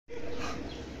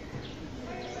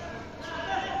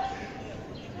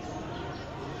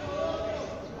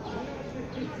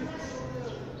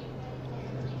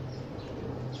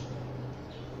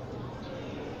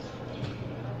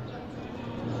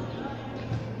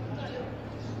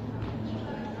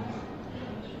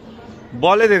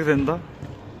बलै देख्दैन त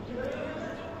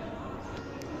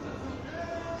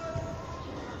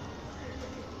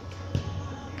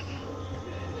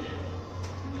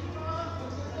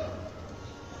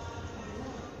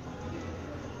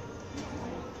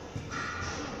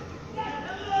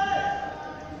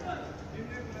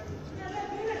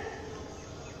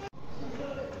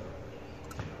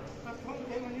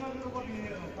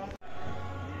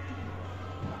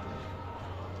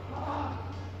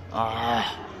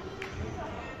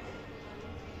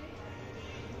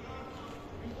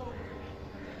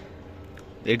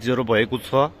एक 0 भएको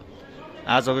छ।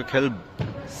 आजको खेल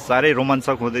साह्रै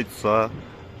रोमाञ्चक हुँदैछ।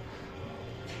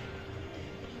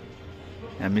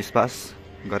 यहाँ मिसपास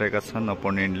गरेका छन्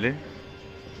अपोनेन्टले।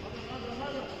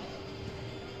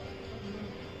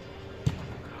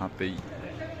 हापै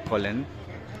कल्याण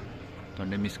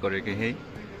झन्डै मिस गरेको है।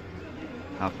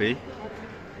 हापै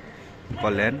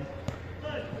कल्याण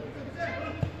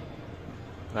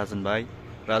राजन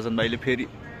भाइले फेरि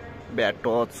ब्याट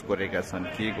टच गरेका छन्।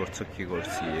 के गर्छ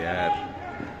यार।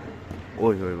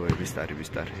 ओइ बिस्तारै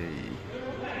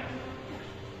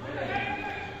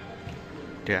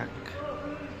ट्याक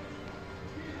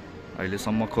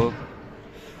अहिलेसम्मको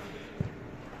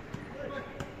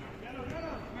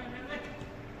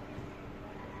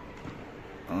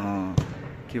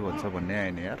के भन्छ भन्ने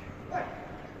आएन यार।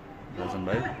 राजन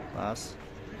भाइ पास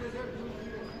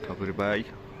ठकुरी भाइ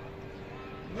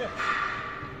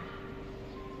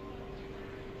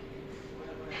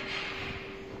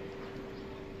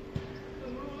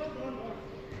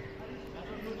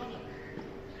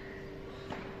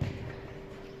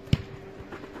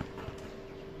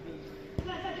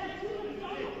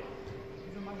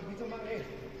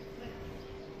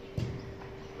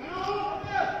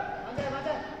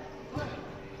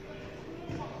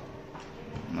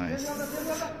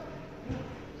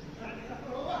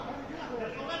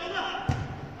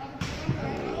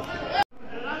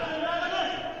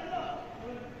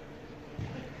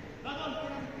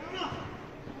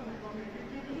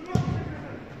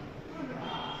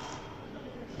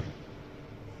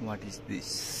What is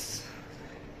this?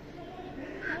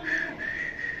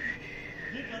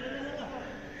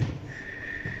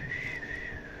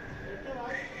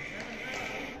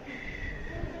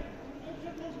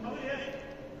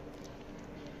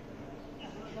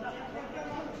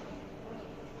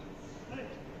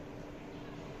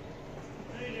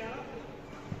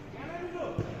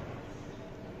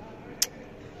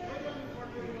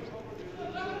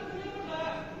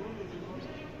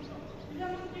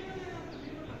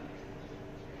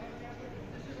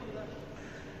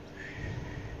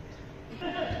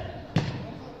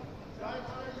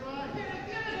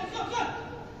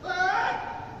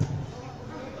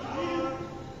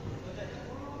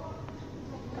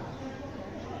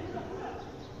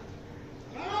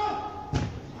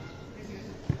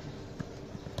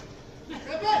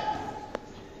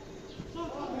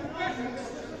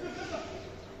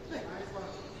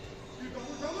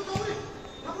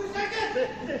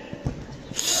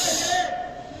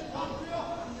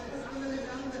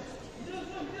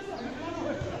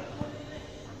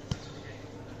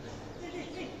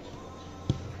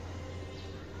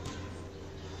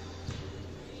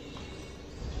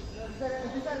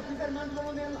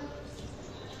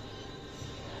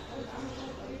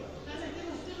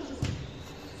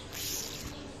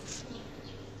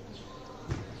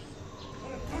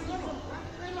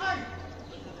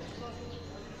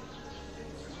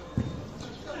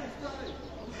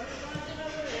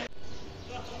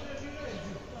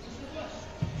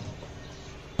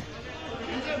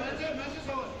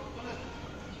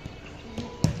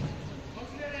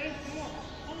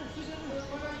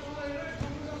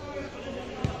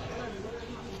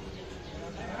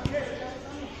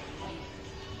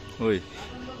 Oi.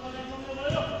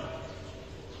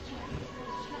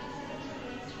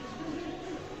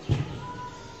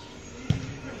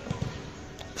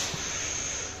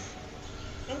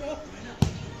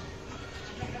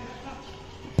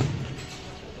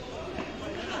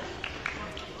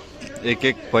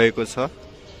 एक भएको छ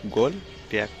गोल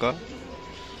ट्याक्क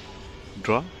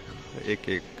ड्र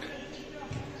 1-1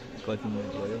 कति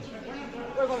मिनेट भयो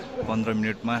 15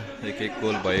 मिनेटमा 1-1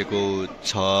 गोल भएको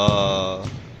छ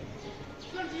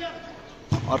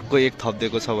अर्को एक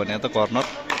थप्दिएको छ भने त corner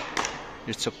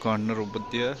it's a corner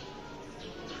उपद्य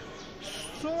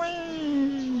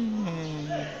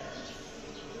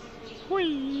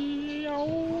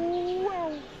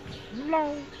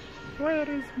Where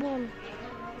is ball?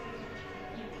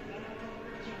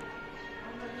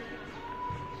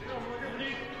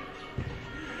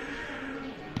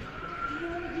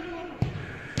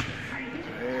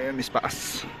 Miss pass.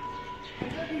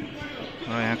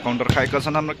 यहाँ काउन्टर खाएका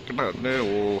छन् हाम्रो केटाहरूले।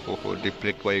 ओहो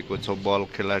डिफ्लेक्ट भएको छ बल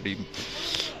खेलाडीलाई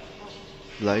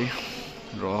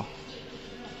र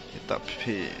यता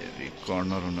फेरि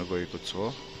कर्नर हुन गएको छ।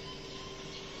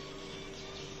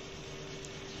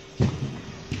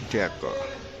 ट्याकल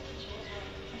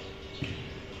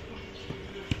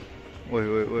ओइ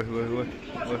ओइ ओइ ओइ ओइ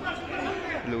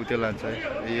ल उतै लान्छ है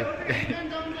ए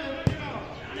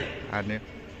हाने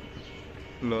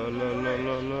ल ल ल ल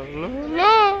ल ल ल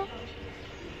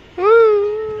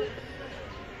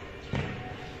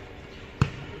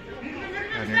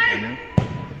हाने हाने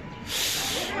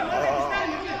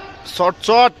शॉट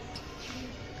शॉट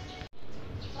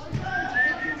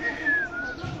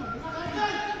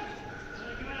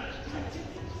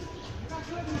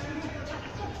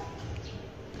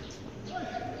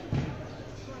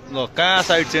ल कहाँ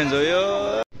साइड चेन्ज हो यो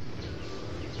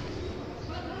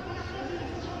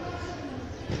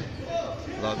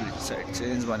लभली साइड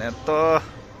चेन्ज भने त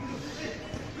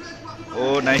ओ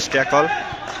नाइस ट्याकल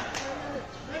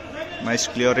नाइस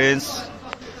क्लियरेन्स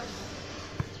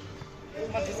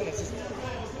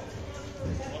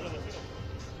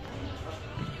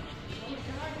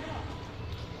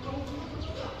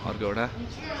अर्को एउटा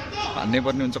हान्नै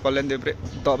पर्ने हुन्छ कल्याण देब्रे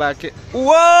दबाके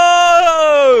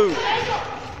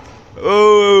ओ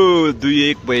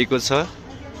 2-1 भएको छ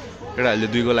केटाहरूले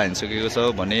 2 गोल हानिसकेको छ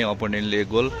भने अपोनेन्टले 1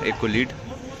 गोल 1 को लिड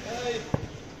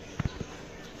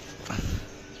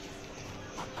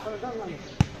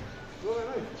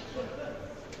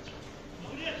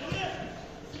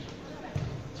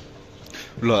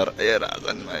ल ए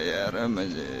राजनमा यार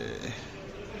मजे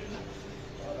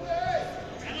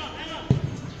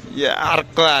यार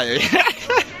को आयो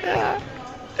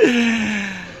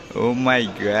ओ माय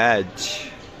गॉड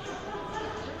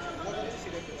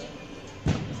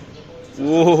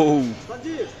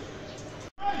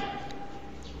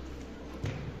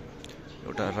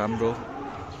एउटा राम्रो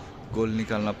गोल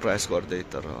निकाल्न प्रयास गर्दै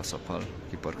तर असफल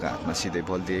किपरका हातमा सिधै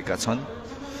बल दिएका छन्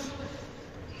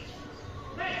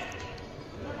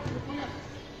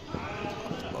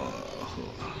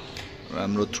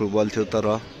राम्रो थ्रु बल थियो तर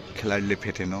खेलाडीले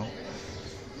फेटेन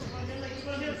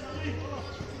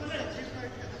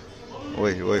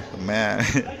ओइ ओइ म्यान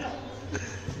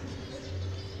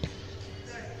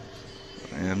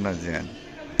हेर्न ज्यान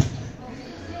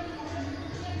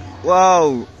वाउ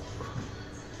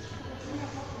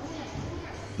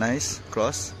नाइस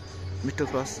क्रस मिठो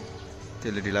क्रस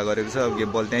त्यसले ढिला गरेको छ अब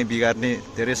गेम बल त्यहीँ बिगार्ने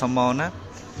धेरै सम्भावना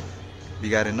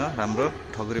बिगारेन राम्रो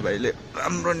ठकुरी भाइले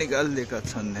राम्रो निकालिदिएका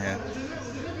छन् यहाँ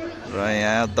र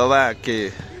यहाँ दबाके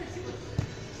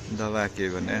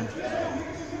भने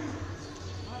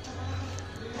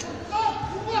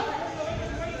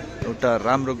एउटा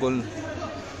राम्रो गोल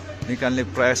निकाल्ने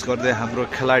प्रयास गर्दै हाम्रो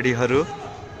खेलाडीहरू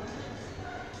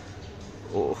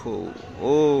ओहो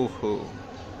ओहो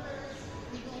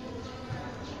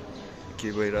के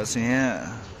भइरहेछ यहाँ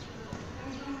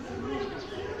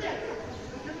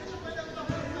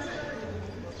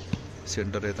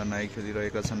सेन्टर यता नाइ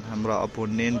खेलिरहेका छन् हाम्रा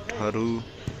अपोनेन्टहरू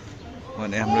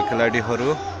भने हाम्रो खेलाडीहरू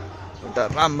एउटा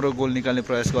राम्रो गोल निकाल्ने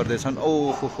प्रयास गर्दैछन्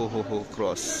ओहो हो हो हो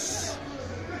क्रस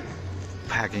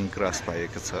फ्याकिङ क्रस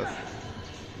भएको छ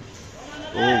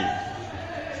ओ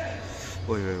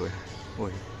ओइ ओइ ओइ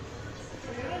ओइ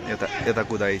यता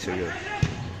कुदाइसक्यो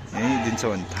यहीँ दिन्छ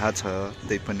भने थाहा छ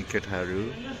त्यही पनि केटाहरू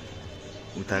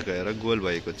उता गएर गोल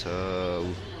भएको छ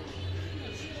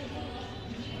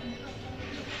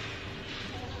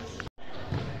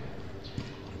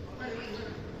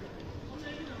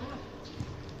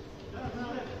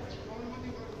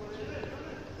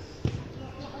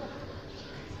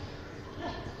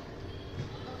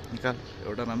निकाल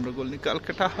एउटा राम्रो गोल निकाल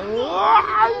केटा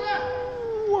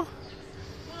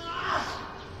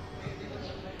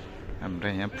हाम्रो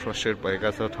यहाँ फ्रस्ट्रेट भएका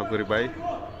छ ठकुरी भाइ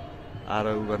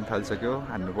आरो गर्न थालिसक्यो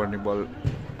हान्नुपर्ने बल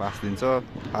पास दिन्छ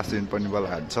पास दिनुपर्ने बल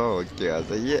हान्छ हो के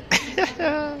आज ये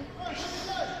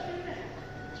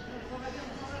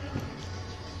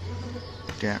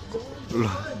त्यहाँ ल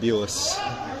बेहोस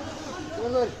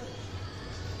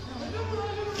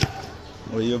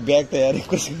ओ यो ब्याग त यार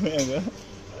कसैको आएको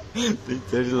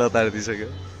त्यसरी लतार दिइसक्यो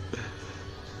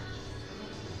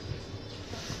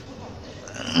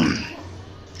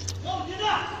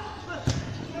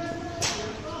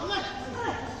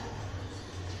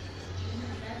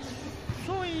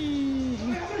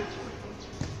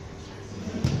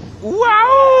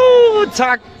वाउ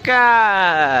छक्का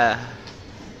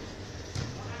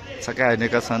छक्का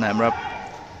हानेका छन् हाम्रा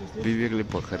विवेकले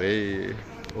भर्खरै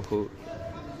ओहो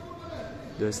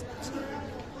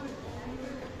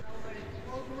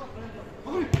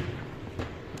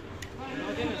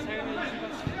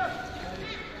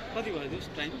कति भयो त्यो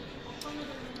टाइम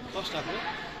फर्स्ट हाफ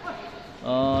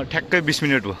हो ठ्याक्कै 20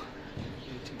 मिनेट भयो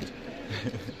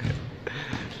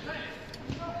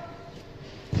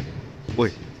ओइ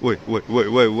ओइ ओइ ओइ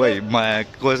ओइ ओइ मा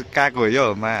कहाँको हो यो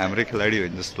मा हाम्रै खेलाडी हो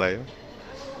जस्तो लाग्यो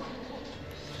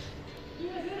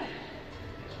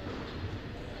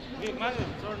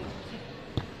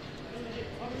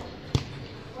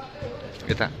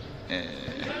यता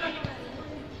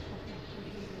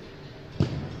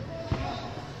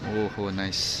ओहो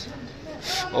नाइस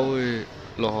ओइ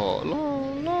ल ल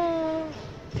ल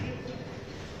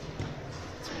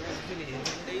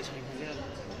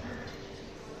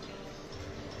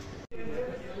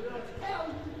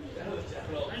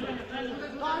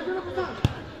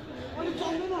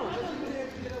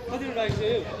कतिमा लाग्यो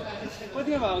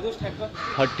कतिमा भयो दोस्त ठ्याक्क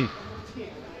 30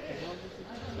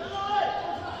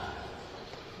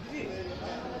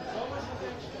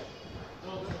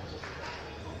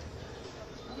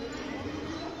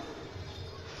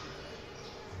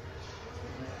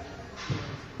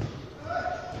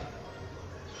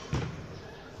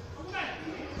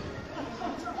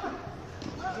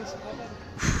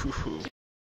 Whew.